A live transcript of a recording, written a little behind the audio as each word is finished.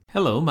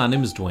Hello, my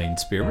name is Dwayne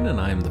Spearman,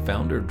 and I am the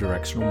founder of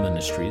Directional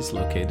Ministries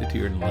located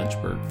here in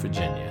Lynchburg,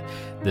 Virginia.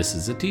 This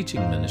is a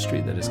teaching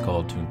ministry that is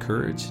called to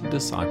encourage,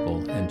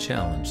 disciple, and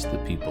challenge the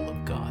people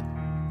of God.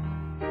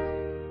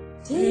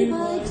 Day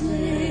by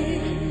day,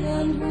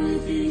 and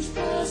with each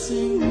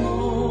passing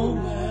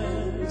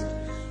moment,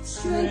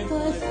 strength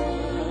I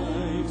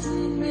find to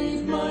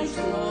meet my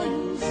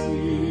trials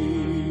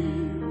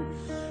here.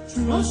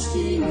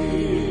 Trusting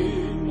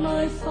in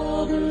my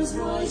Father's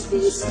wise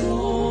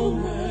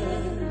bestowment,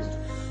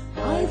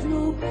 I've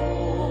no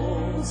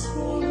cause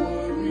for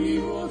worry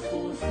or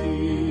for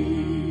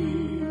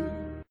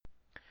fear.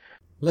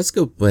 Let's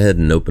go ahead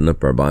and open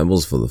up our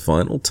Bibles for the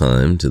final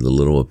time to the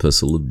little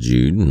epistle of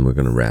Jude, and we're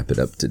going to wrap it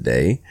up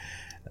today.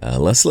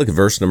 Let's look at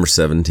verse number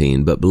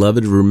 17. But,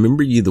 beloved,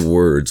 remember ye the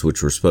words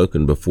which were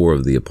spoken before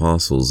of the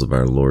apostles of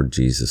our Lord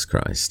Jesus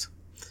Christ,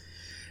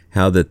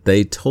 how that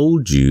they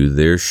told you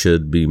there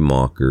should be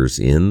mockers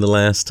in the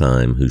last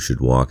time who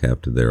should walk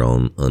after their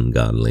own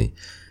ungodly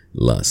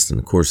lust. And,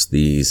 of course,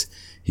 he's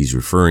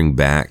referring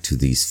back to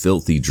these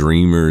filthy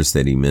dreamers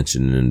that he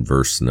mentioned in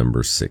verse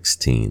number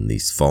 16,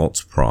 these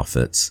false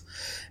prophets,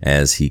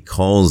 as he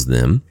calls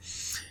them.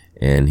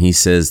 And he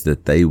says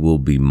that they will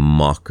be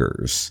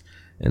mockers.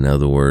 In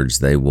other words,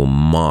 they will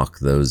mock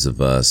those of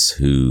us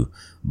who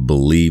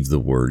believe the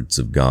words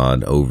of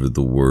God over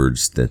the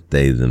words that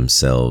they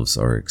themselves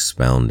are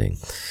expounding.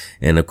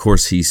 And of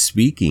course, he's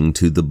speaking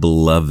to the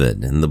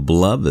beloved, and the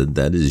beloved,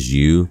 that is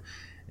you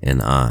and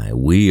I.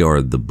 We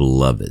are the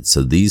beloved.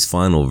 So these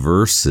final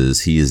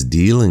verses, he is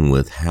dealing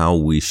with how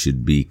we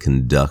should be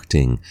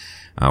conducting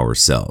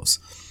ourselves.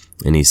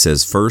 And he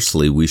says,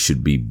 firstly, we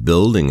should be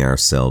building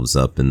ourselves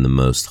up in the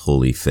most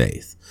holy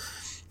faith.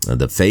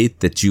 The faith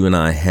that you and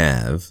I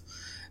have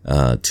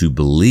to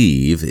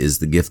believe is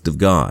the gift of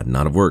God,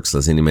 not of works,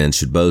 lest any man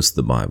should boast,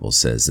 the Bible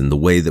says. And the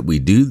way that we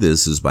do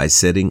this is by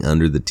sitting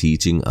under the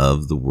teaching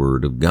of the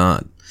Word of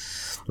God.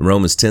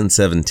 Romans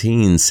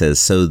 10:17 says,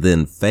 so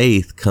then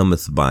faith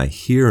cometh by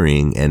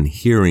hearing, and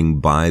hearing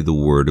by the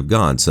Word of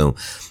God. So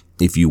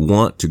if you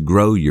want to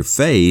grow your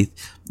faith,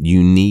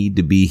 you need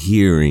to be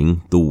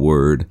hearing the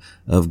Word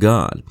of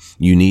God.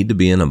 You need to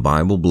be in a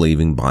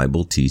Bible-believing,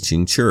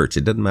 Bible-teaching church.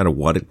 It doesn't matter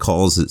what it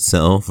calls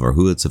itself or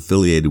who it's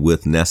affiliated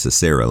with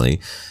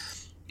necessarily.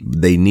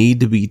 They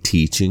need to be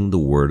teaching the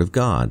Word of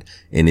God.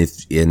 And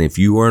if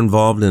you are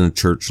involved in a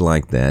church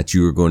like that,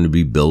 you are going to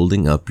be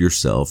building up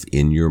yourself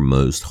in your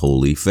most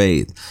holy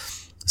faith.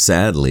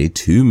 Sadly,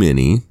 too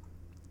many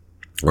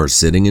are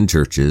sitting in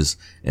churches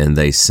and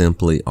they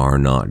simply are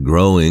not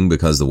growing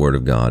because the Word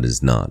of God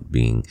is not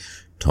being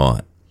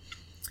taught.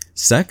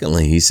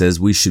 Secondly, he says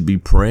we should be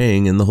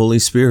praying in the Holy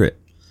Spirit,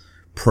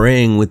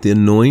 praying with the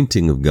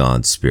anointing of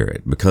God's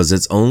Spirit, because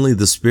it's only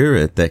the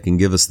Spirit that can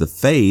give us the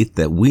faith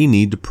that we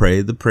need to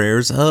pray the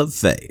prayers of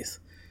faith.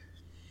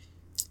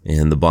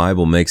 And the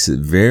Bible makes it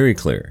very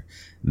clear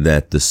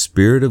that the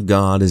Spirit of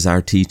God is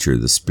our teacher.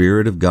 The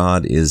Spirit of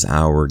God is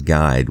our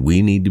guide.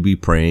 We need to be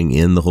praying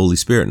in the Holy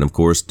Spirit. And of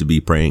course, to be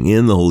praying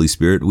in the Holy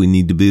Spirit, we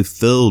need to be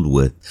filled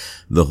with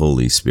the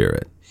Holy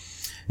Spirit.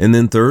 And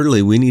then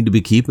thirdly, we need to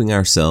be keeping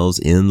ourselves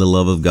in the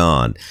love of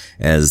God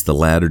as the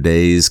latter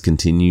days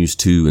continues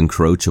to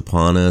encroach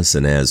upon us,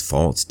 and as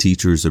false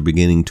teachers are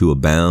beginning to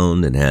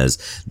abound, and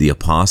as the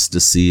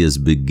apostasy is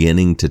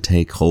beginning to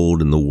take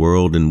hold in the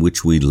world in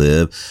which we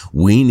live.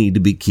 We need to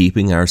be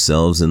keeping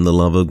ourselves in the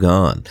love of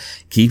God,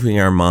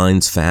 keeping our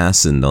minds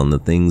fastened on the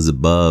things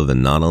above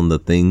and not on the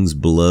things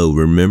below,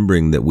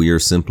 remembering that we are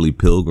simply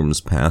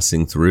pilgrims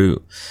passing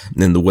through.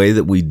 And the way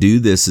that we do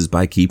this is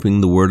by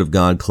keeping the Word of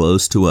God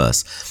close to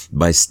us,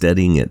 by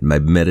studying it, by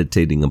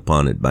meditating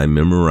upon it, by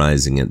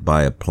memorizing it,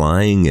 by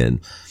applying it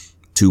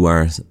to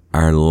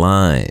our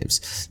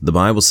lives. The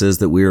Bible says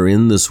that we are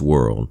in this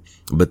world,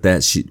 but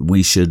that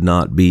we should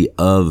not be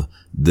of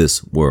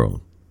this world.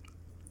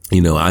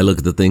 You know, I look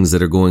at the things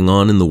that are going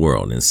on in the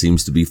world and it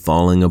seems to be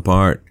falling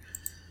apart.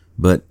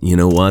 But you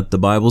know what? The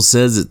Bible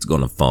says it's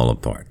going to fall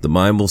apart. The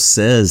Bible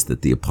says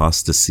that the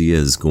apostasy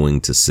is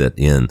going to set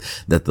in,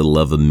 that the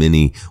love of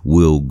many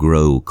will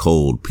grow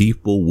cold.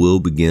 People will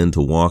begin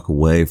to walk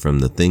away from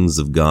the things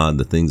of God,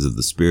 the things of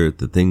the Spirit,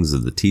 the things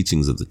of the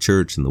teachings of the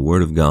church and the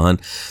Word of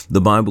God. The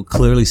Bible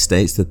clearly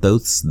states that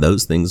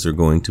those things are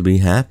going to be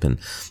happen.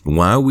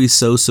 Why are we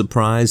so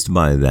surprised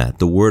by that?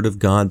 The Word of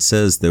God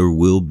says there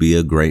will be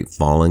a great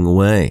falling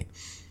away.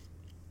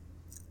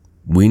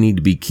 We need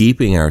to be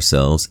keeping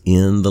ourselves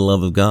in the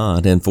love of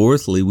God. And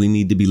fourthly, we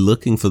need to be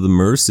looking for the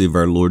mercy of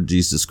our Lord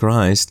Jesus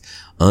Christ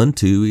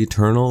unto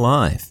eternal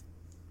life.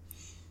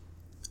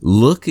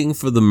 Looking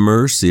for the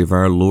mercy of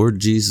our Lord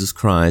Jesus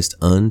Christ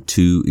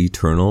unto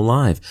eternal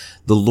life.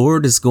 The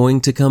Lord is going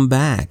to come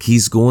back.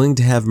 He's going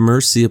to have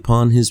mercy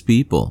upon His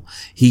people.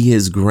 He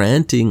is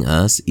granting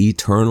us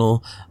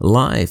eternal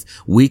life.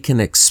 We can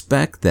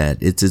expect that.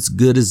 It's as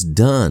good as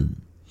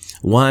done.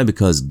 Why?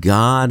 Because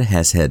God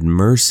has had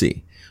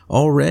mercy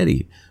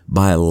already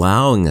by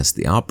allowing us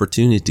the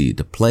opportunity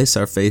to place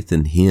our faith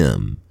in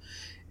Him.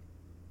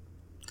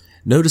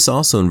 Notice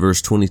also in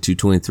verse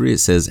 22-23, it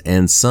says,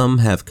 and some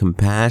have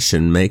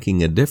compassion,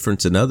 making a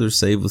difference, and others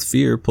save with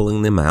fear,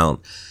 pulling them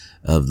out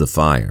of the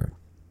fire.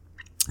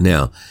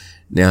 Now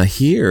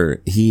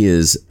here he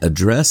is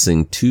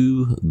addressing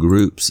two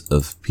groups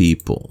of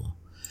people.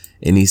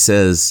 And he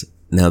says,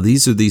 now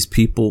these are these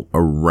people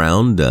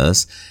around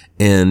us.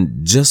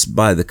 And just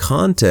by the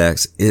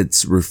context,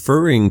 it's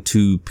referring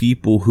to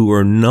people who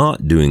are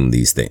not doing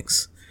these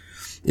things.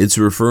 It's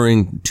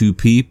referring to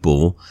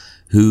people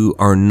who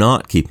are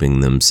not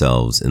keeping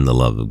themselves in the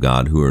love of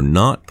God, who are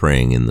not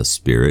praying in the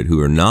Spirit, who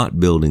are not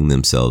building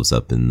themselves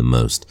up in the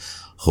most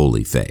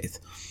holy faith.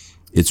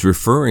 It's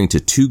referring to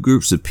two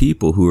groups of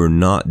people who are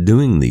not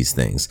doing these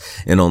things.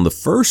 And on the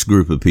first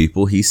group of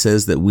people, he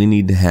says that we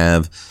need to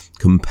have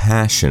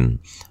compassion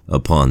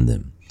upon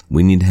them.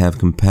 We need to have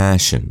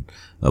compassion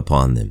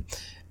upon them.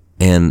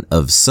 And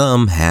of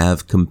some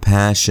have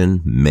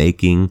compassion,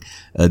 making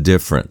a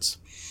difference.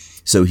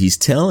 So he's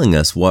telling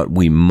us what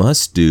we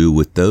must do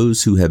with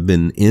those who have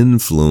been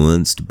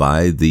influenced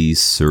by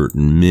these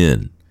certain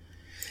men.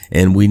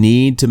 And we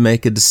need to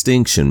make a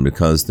distinction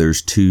because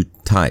there's two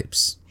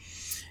types.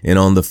 And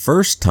on the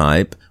first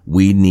type,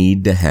 we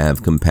need to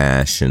have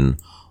compassion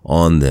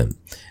on them.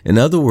 In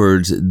other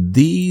words,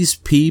 these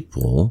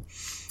people,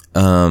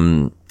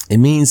 it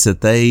means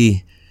that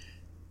they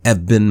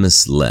have been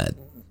misled.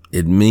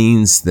 It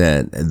means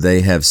that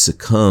they have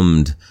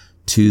succumbed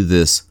to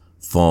this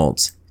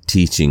false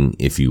teaching,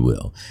 if you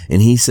will.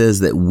 And he says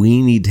that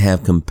we need to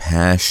have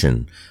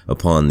compassion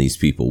upon these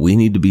people. We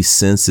need to be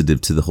sensitive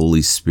to the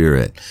Holy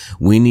Spirit.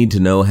 We need to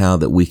know how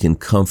that we can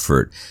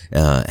comfort,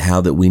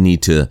 how that we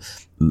need to,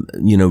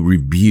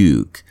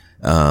 rebuke.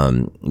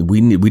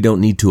 We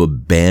don't need to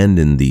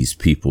abandon these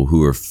people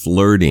who are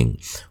flirting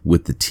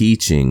with the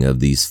teaching of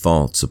these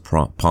false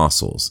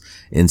apostles.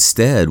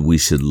 Instead, we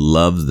should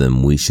love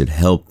them. We should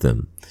help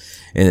them.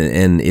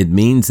 And it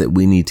means that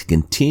we need to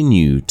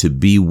continue to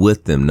be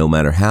with them no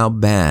matter how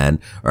bad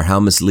or how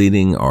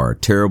misleading or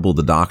terrible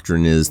the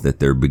doctrine is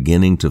that they're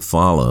beginning to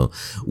follow.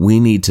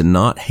 We need to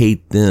not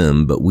hate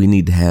them, but we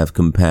need to have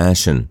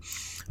compassion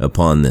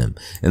upon them.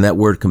 And that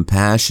word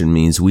compassion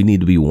means we need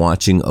to be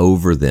watching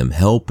over them,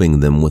 helping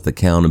them with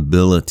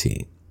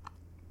accountability.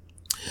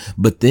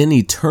 But then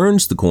he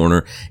turns the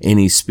corner and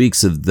he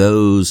speaks of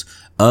those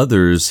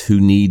others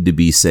who need to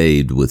be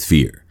saved with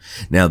fear.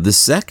 Now, the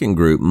second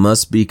group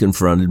must be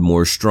confronted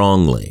more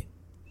strongly,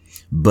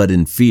 but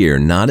in fear,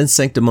 not in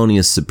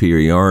sanctimonious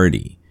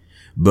superiority,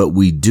 but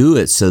we do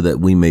it so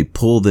that we may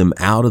pull them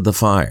out of the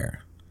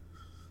fire.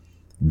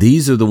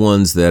 These are the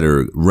ones that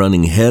are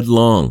running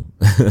headlong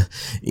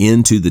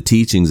into the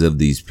teachings of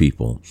these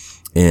people.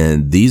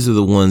 And these are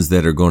the ones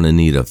that are going to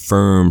need a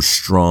firm,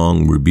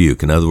 strong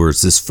rebuke. In other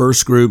words, this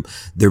first group,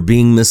 they're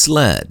being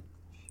misled,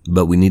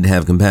 but we need to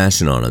have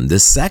compassion on them.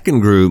 This second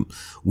group,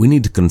 we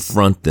need to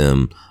confront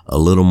them a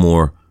little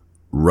more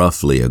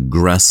roughly,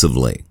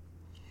 aggressively.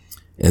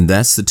 And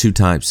that's the two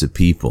types of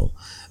people.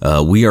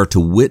 We are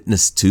to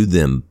witness to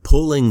them,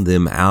 pulling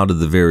them out of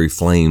the very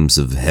flames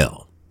of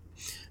hell.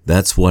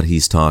 That's what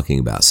he's talking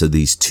about. So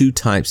these two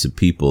types of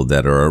people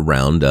that are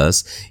around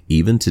us,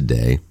 even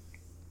today,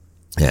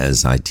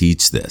 as I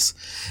teach this.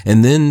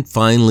 And then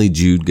finally,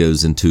 Jude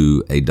goes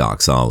into a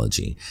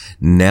doxology.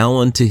 Now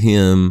unto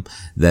him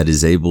that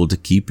is able to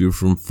keep you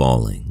from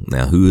falling.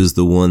 Now, who is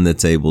the one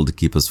that's able to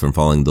keep us from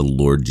falling? The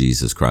Lord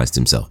Jesus Christ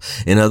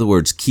himself. In other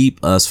words,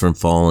 keep us from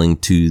falling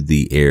to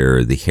the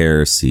error, the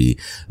heresy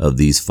of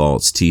these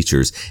false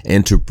teachers,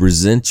 and to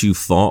present you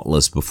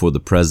faultless before the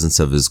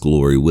presence of his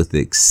glory with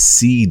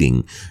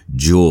exceeding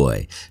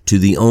joy. To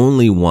the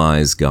only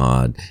wise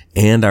God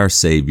and our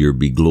Savior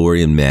be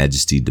glory and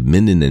majesty,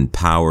 dominion and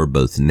power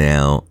both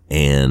now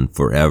and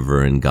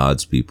forever. And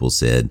God's people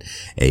said,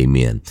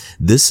 amen.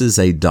 This is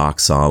a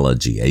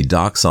doxology. A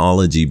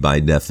doxology, by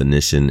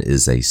definition,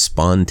 is a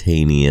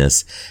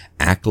spontaneous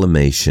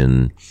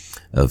acclamation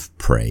of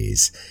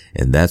praise.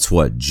 And that's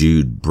what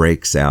Jude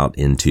breaks out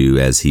into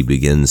as he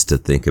begins to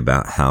think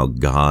about how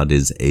God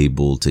is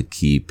able to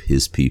keep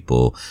his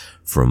people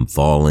from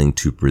falling,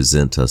 to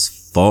present us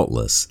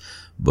faultless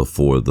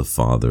before the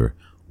Father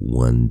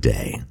one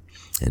day.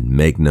 And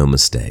make no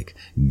mistake,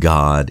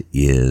 God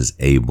is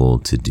able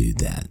to do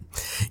that.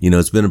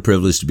 It's been a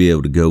privilege to be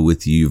able to go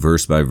with you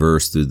verse by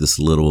verse through this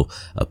little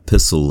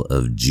epistle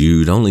of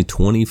Jude. Only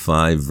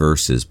 25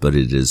 verses, but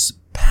it is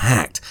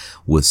packed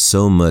with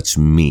so much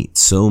meat,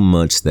 so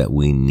much that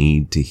we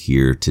need to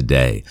hear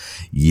today.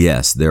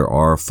 Yes, there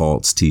are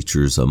false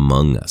teachers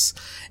among us,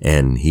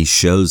 and he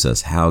shows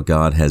us how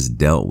God has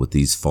dealt with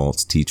these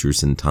false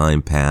teachers in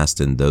time past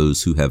and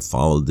those who have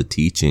followed the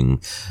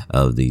teaching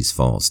of these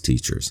false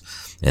teachers.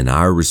 And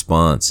our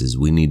response is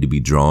we need to be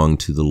drawing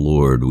to the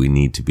Lord. We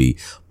need to be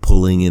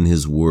pulling in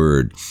his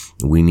word.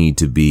 We need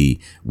to be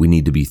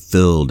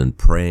filled and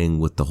praying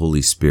with the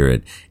Holy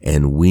Spirit.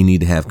 And we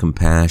need to have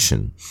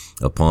compassion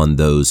upon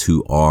those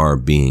who are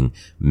being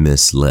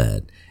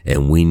misled.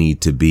 And we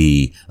need to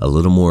be a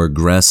little more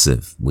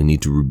aggressive. We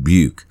need to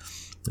rebuke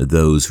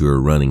those who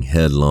are running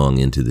headlong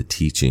into the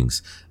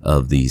teachings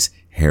of these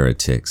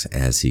heretics,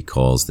 as he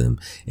calls them,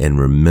 and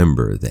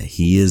remember that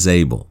he is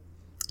able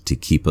to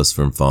keep us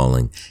from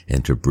falling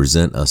and to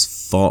present us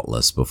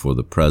faultless before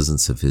the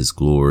presence of his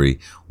glory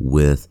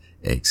with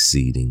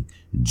exceeding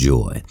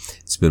joy.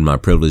 It's been my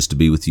privilege to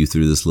be with you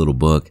through this little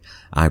book.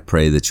 I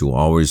pray that you'll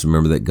always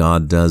remember that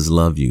God does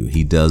love you.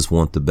 He does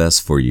want the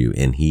best for you,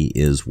 and he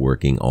is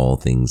working all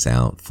things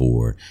out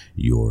for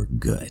your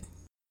good.